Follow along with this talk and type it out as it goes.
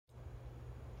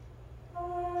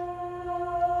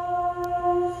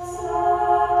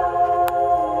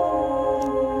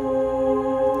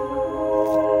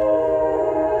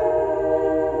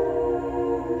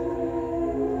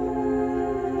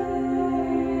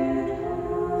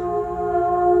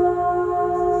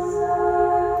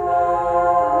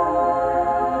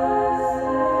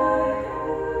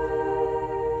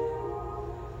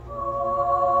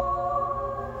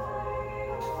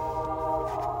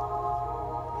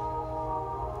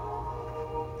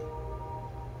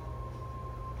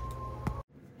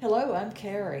Hello, I'm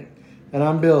Carrie. And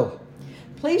I'm Bill.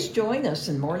 Please join us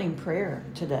in morning prayer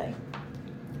today.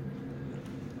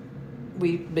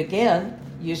 We begin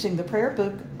using the prayer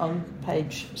book on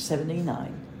page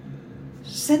 79.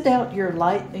 Send out your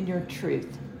light and your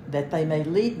truth, that they may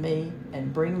lead me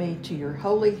and bring me to your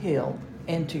holy hill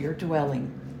and to your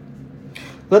dwelling.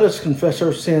 Let us confess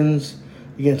our sins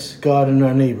against God and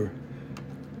our neighbor,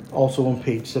 also on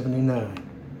page 79.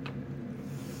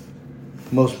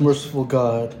 Most merciful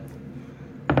God,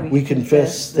 we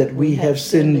confess that we have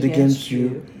sinned against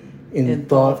you in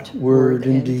thought, word,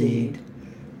 and deed,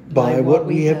 by what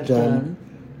we have done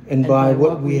and by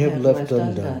what we have left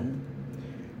undone.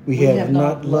 We have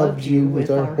not loved you with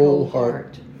our whole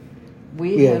heart.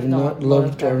 We have not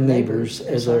loved our neighbors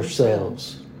as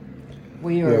ourselves.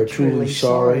 We are truly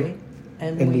sorry,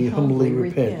 and we humbly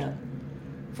repent.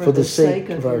 For the sake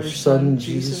of our Son,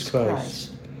 Jesus Christ,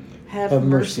 have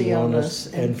mercy on us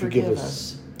and forgive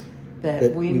us,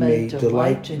 that we may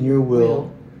delight in your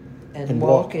will and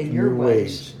walk in your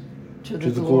ways, to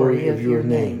the glory of your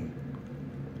name.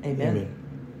 Amen.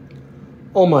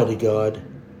 Almighty God,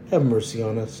 have mercy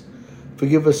on us.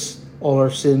 Forgive us all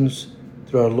our sins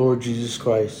through our Lord Jesus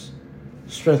Christ.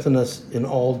 Strengthen us in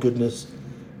all goodness,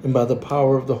 and by the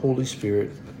power of the Holy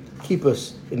Spirit, keep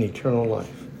us in eternal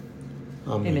life.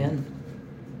 Amen. Amen.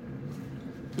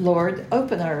 Lord,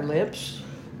 open our lips,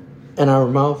 and our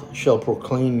mouth shall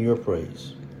proclaim your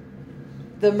praise.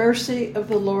 The mercy of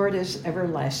the Lord is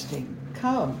everlasting.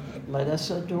 Come, let us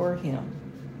adore him.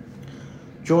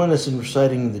 Join us in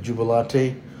reciting the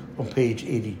Jubilate on page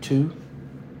 82.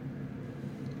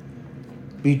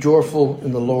 Be joyful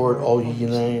in the Lord, all ye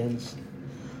lands.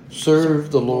 Serve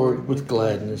the Lord with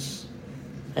gladness,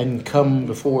 and come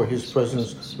before his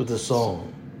presence with a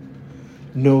song.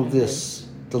 Know this,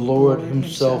 the Lord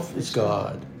himself is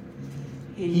God.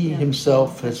 He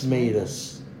himself has made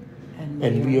us,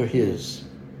 and we are his.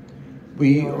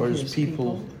 We are his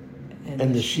people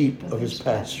and the sheep of his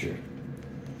pasture.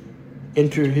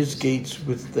 Enter his gates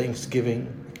with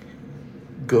thanksgiving.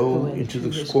 Go into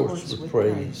the courts with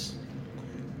praise.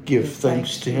 Give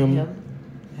thanks to him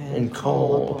and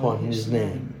call upon his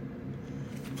name.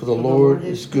 For the Lord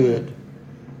is good,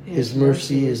 his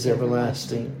mercy is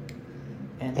everlasting,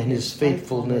 and his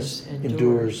faithfulness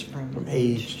endures from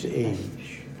age to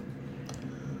age.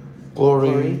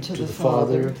 Glory to the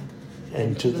Father,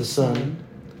 and to the Son,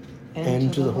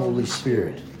 and to the Holy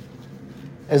Spirit,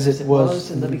 as it was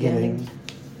in the beginning,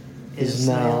 is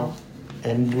now,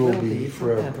 and will be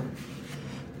forever.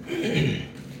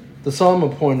 The psalm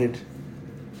appointed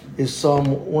is Psalm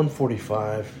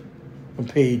 145 on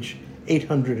page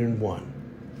 801.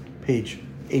 Page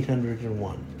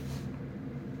 801.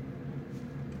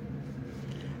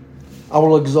 I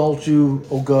will exalt you,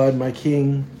 O God, my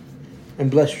King,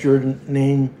 and bless your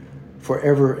name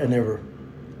forever and ever.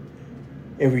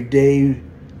 Every day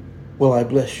will I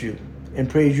bless you and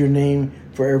praise your name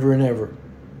forever and ever.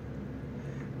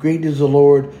 Great is the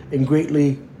Lord, and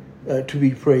greatly to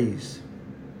be praised.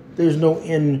 There is no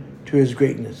end to his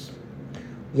greatness.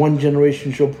 One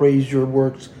generation shall praise your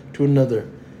works to another,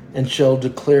 and shall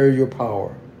declare your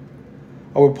power.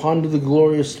 I will ponder the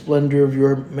glorious splendor of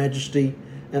your majesty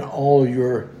and all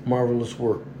your marvelous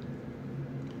work.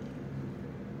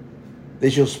 They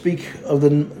shall speak of the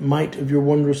might of your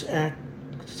wondrous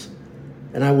acts,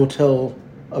 and I will tell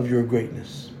of your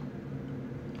greatness.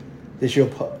 They shall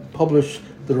publish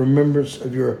the remembrance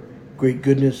of your great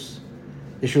goodness.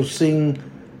 They shall sing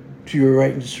to your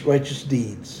righteous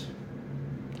deeds.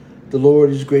 The Lord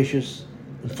is gracious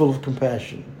and full of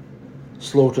compassion,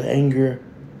 slow to anger,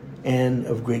 and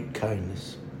of great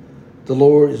kindness. The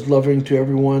Lord is loving to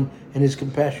everyone, and his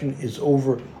compassion is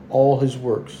over all his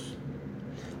works.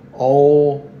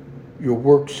 All your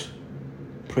works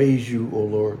praise you, O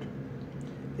Lord,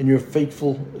 and your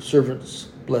faithful servants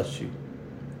bless you.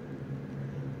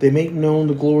 They make known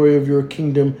the glory of your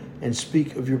kingdom and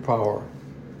speak of your power,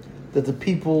 that the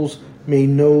peoples may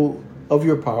know of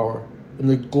your power and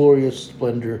the glorious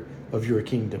splendor of your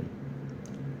kingdom.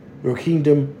 Your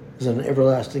kingdom is an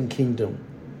everlasting kingdom.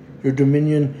 Your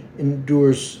dominion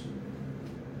endures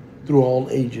through all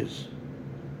ages.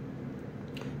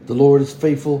 The Lord is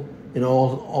faithful in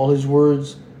all his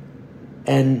words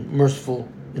and merciful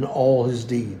in all his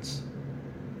deeds.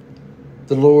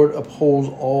 The Lord upholds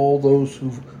all those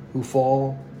who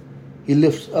fall. He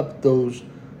lifts up those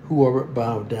who are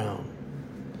bowed down.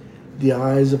 The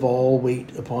eyes of all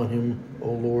wait upon him,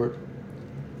 O Lord,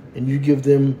 and you give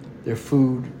them their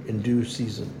food in due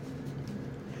season.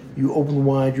 You open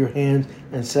wide your hands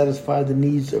and satisfy the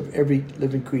needs of every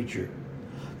living creature.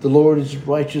 The Lord is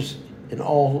righteous in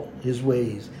all his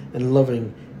ways and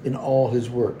loving in all his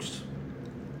works.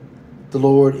 The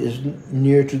Lord is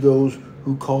near to those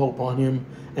who call upon him,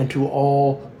 and to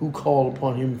all who call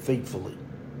upon him faithfully.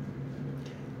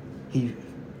 He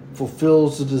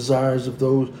fulfills the desires of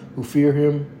those who fear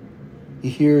him. He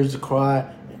hears the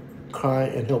cry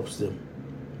and helps them.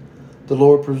 The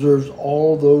Lord preserves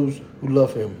all those who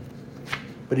love him,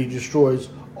 but he destroys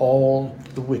all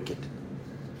the wicked.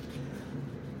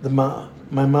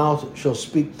 My mouth shall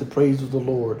speak the praise of the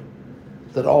Lord,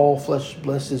 that all flesh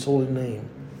bless his holy name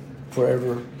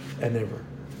forever and ever.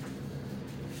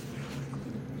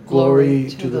 Glory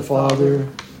to the Father,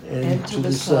 and to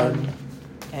the Son,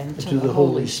 and to the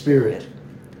Holy Spirit,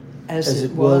 as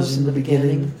it was in the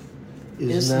beginning,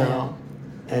 is now,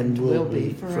 and will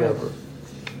be forever.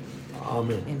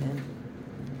 Amen. Amen.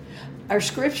 Our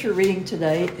scripture reading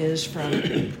today is from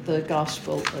the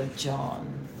Gospel of John.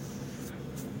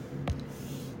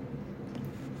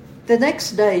 The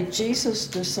next day, Jesus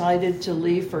decided to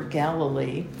leave for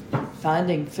Galilee.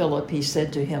 Finding Philip, he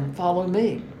said to him, "Follow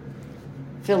me."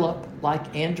 Philip,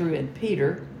 like Andrew and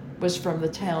Peter, was from the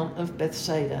town of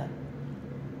Bethsaida.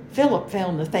 Philip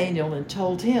found Nathanael and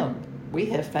told him, "We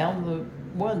have found the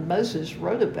one Moses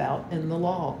wrote about in the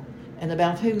law, and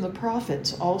about whom the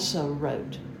prophets also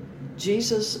wrote,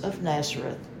 Jesus of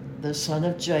Nazareth, the son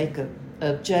of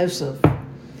Joseph."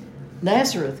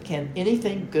 "Nazareth, can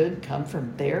anything good come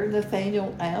from there?"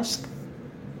 Nathanael asked.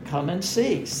 "Come and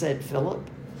see," said Philip.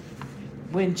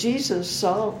 When Jesus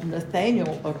saw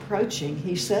Nathanael approaching,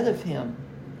 he said of him,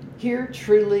 "Here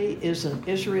truly is an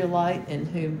Israelite in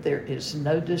whom there is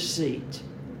no deceit."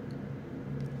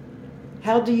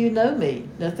 "How do you know me?"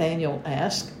 Nathanael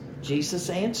asked. Jesus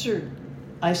answered,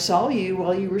 "I saw you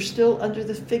while you were still under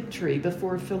the fig tree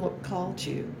before Philip called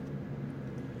you."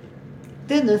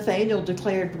 Then Nathanael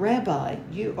declared, "Rabbi,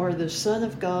 you are the Son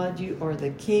of God, you are the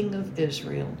King of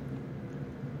Israel."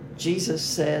 Jesus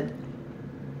said,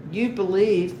 "You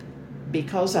believe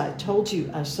because I told you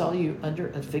I saw you under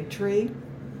a fig tree?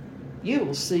 You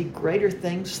will see greater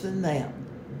things than that."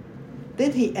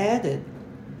 Then he added,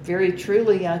 "Very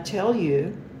truly I tell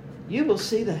you, you will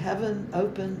see the heaven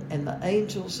open and the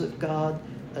angels of God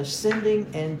ascending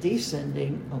and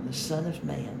descending on the Son of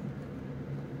Man."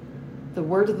 The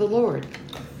word of the Lord.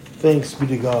 Thanks be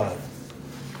to God.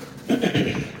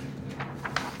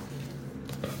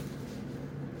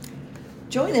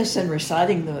 Join us in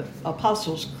reciting the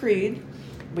Apostles' Creed,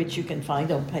 which you can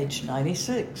find on page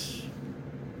 96.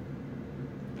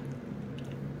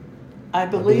 I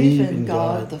believe in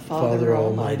God, the Father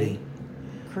Almighty,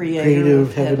 creator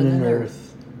of heaven and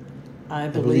earth. I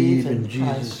believe in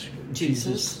Christ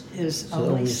Jesus, his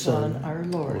only Son, our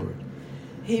Lord.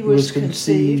 He was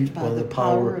conceived by the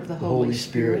power of the Holy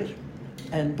Spirit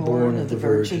and born of the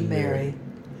Virgin Mary.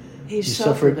 He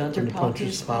suffered under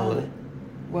Pontius Pilate,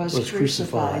 was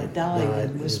crucified, died,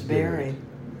 and was buried.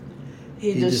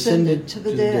 He descended to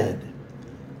the dead.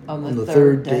 On the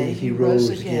third day he rose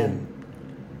again.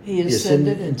 He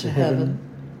ascended into heaven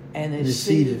and is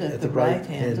seated at the right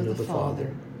hand of the Father.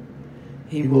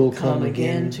 He will come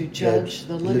again to judge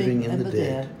the living and the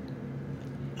dead.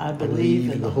 I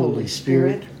believe in the Holy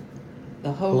Spirit,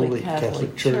 the Holy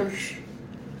Catholic Church,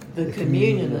 the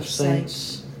communion of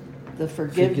saints, the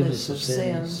forgiveness of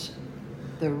sins,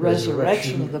 the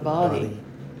resurrection of the body,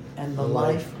 and the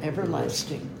life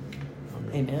everlasting.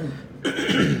 Amen.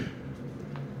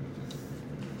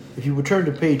 If you would turn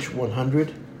to page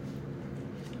 100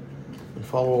 and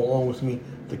follow along with me,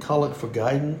 the Collect for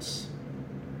Guidance.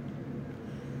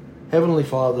 Heavenly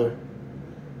Father,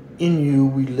 in you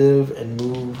we live and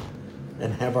move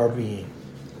and have our being.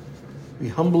 We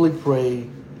humbly pray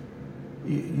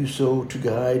you so to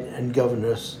guide and govern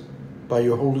us by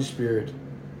your Holy Spirit,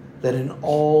 that in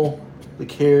all the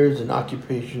cares and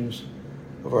occupations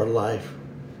of our life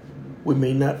we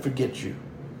may not forget you,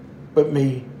 but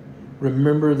may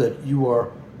remember that you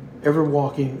are ever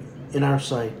walking in our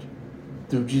sight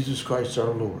through Jesus Christ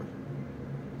our Lord.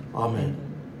 Amen.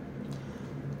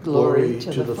 Glory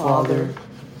to the Father,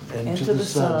 and to the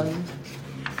Son,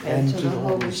 and to the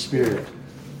Holy Spirit.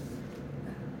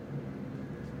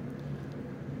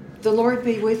 The Lord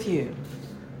be with you.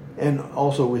 And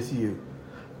also with you.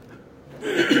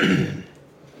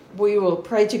 We will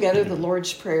pray together the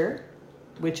Lord's Prayer,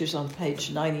 which is on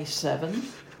page 97,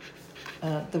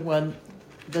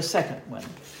 the second one.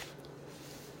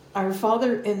 Our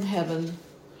Father in heaven,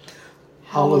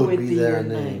 hallowed be your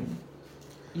name.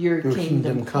 Your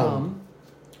kingdom come.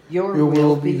 Your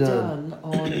will be done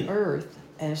on earth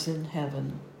as in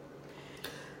heaven.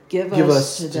 Give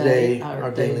us today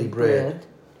our daily bread.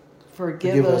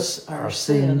 Forgive us our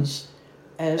sins,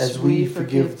 as we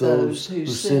forgive those who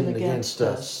sin against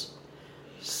us.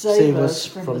 Save us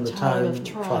from the time of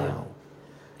trial,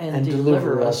 and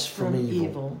deliver us from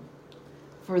evil.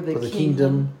 For the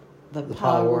kingdom, the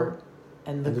power,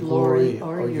 and the glory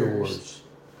are yours,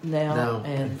 now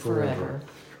and forever.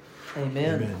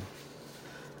 Amen.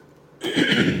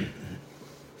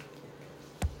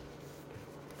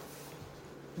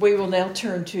 We will now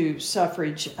turn to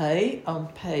Suffrage A on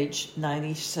page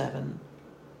 97.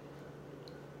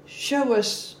 Show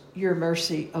us your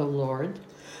mercy, O Lord,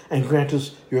 and grant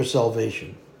us your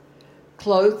salvation.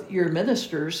 Clothe your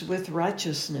ministers with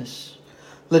righteousness.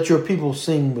 Let your people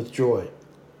sing with joy.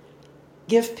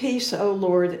 Give peace, O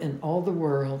Lord, in all the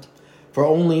world. For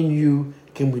only in you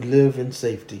can we live in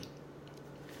safety.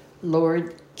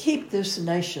 Lord, keep this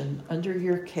nation under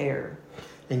your care.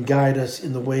 And guide us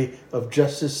in the way of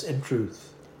justice and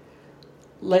truth.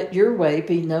 Let your way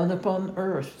be known upon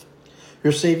earth.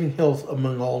 Your saving health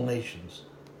among all nations.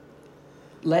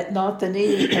 Let not the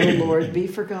needy, O Lord, be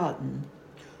forgotten.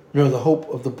 Nor the hope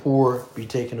of the poor be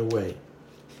taken away.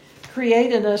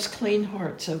 Create in us clean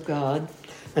hearts, O God.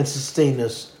 And sustain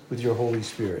us with your Holy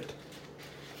Spirit.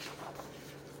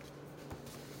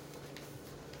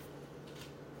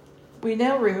 We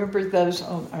now remember those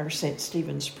on our St.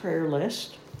 Stephen's prayer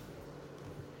list.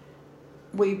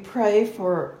 We pray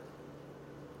for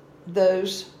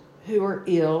those who are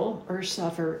ill or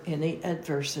suffer any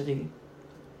adversity.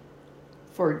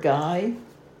 For Guy,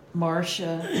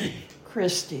 Marcia,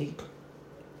 Christy,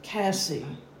 Cassie,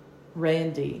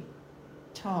 Randy,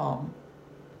 Tom,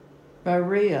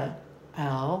 Maria,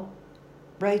 Al,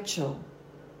 Rachel,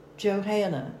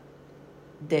 Johanna,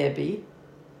 Debbie,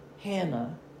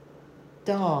 Hannah,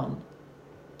 Dawn,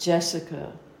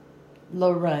 Jessica,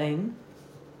 Lorraine,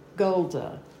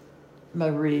 Golda,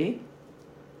 Marie,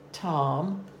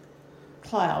 Tom,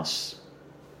 Klaus,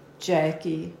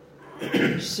 Jackie,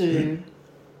 Sue,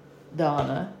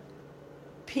 Donna,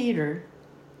 Peter,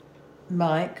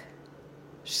 Mike,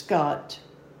 Scott,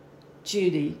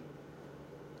 Judy,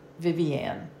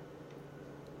 Vivienne.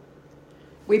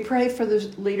 We pray for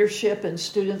the leadership and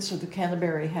students of the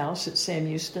Canterbury House at Sam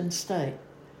Houston State,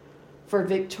 for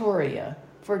Victoria,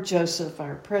 for Joseph,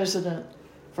 our president,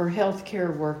 for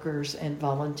healthcare workers and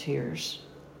volunteers.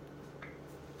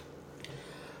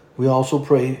 We also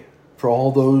pray for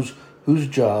all those whose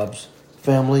jobs,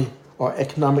 family, or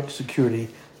economic security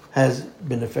has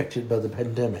been affected by the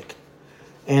pandemic,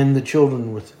 and the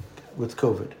children with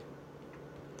COVID.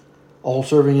 All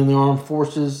serving in the armed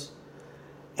forces,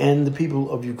 and the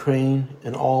people of Ukraine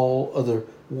and all other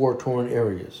war-torn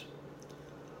areas.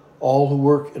 All who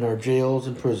work in our jails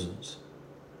and prisons.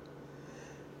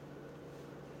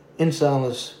 In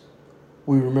silence,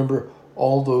 we remember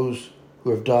all those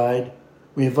who have died.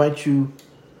 We invite you,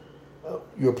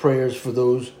 your prayers for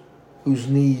those whose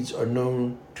needs are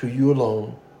known to you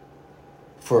alone,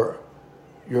 for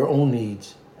your own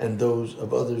needs and those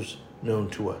of others known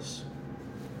to us.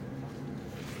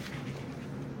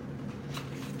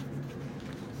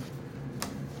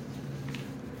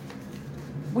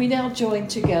 We now join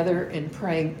together in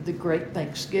praying the Great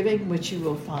Thanksgiving, which you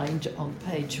will find on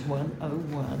page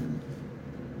 101.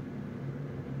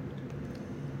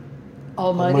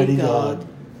 Almighty God,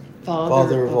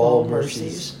 Father of all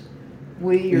mercies,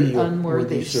 we, your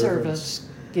unworthy servants,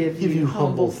 give you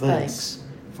humble thanks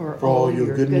for all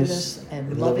your goodness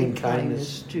and loving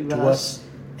kindness to us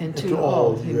and to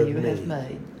all whom you have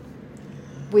made.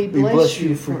 We bless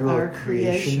you for our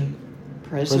creation,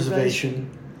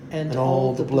 preservation, and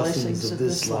all the blessings of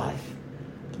this life,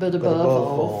 but above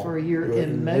all for your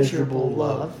immeasurable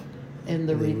love in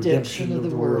the redemption of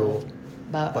the world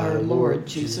by our Lord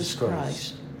Jesus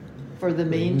Christ, for the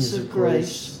means of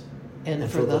grace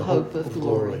and for the hope of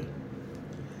glory.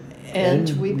 And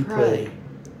we pray,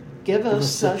 give us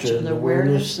such an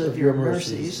awareness of your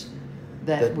mercies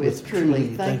that with truly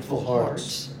thankful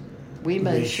hearts we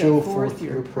may show forth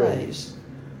your praise,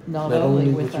 not only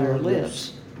with our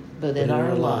lips, but in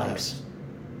our lives,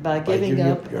 by giving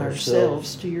up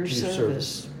ourselves to your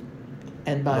service,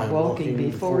 and by walking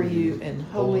before you in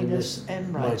holiness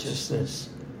and righteousness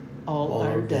all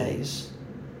our days.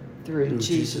 Through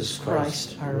Jesus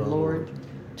Christ our Lord,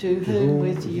 to whom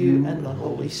with you and the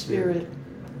Holy Spirit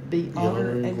be honor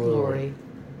and glory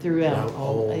throughout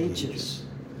all ages.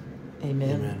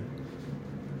 Amen.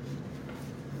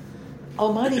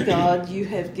 Almighty God, you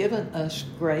have given us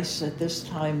grace at this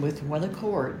time with one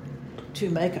accord to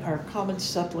make our common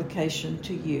supplication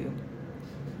to you.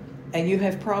 And you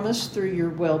have promised through your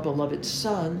well-beloved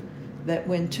Son that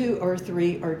when 2 or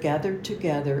 3 are gathered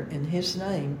together in his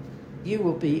name, you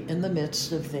will be in the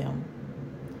midst of them.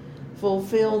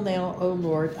 Fulfill now, O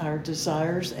Lord, our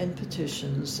desires and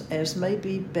petitions as may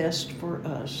be best for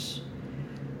us,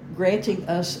 granting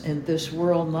us in this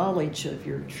world knowledge of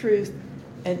your truth,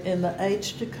 and in the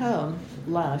age to come,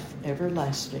 life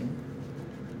everlasting.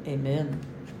 Amen.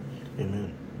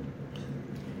 Amen.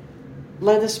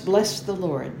 Let us bless the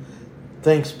Lord.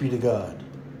 Thanks be to God.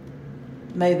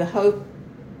 May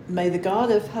the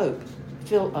God of hope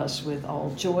fill us with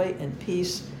all joy and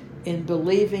peace in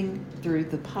believing through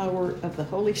the power of the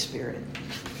Holy Spirit.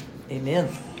 Amen.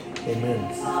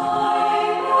 Amen.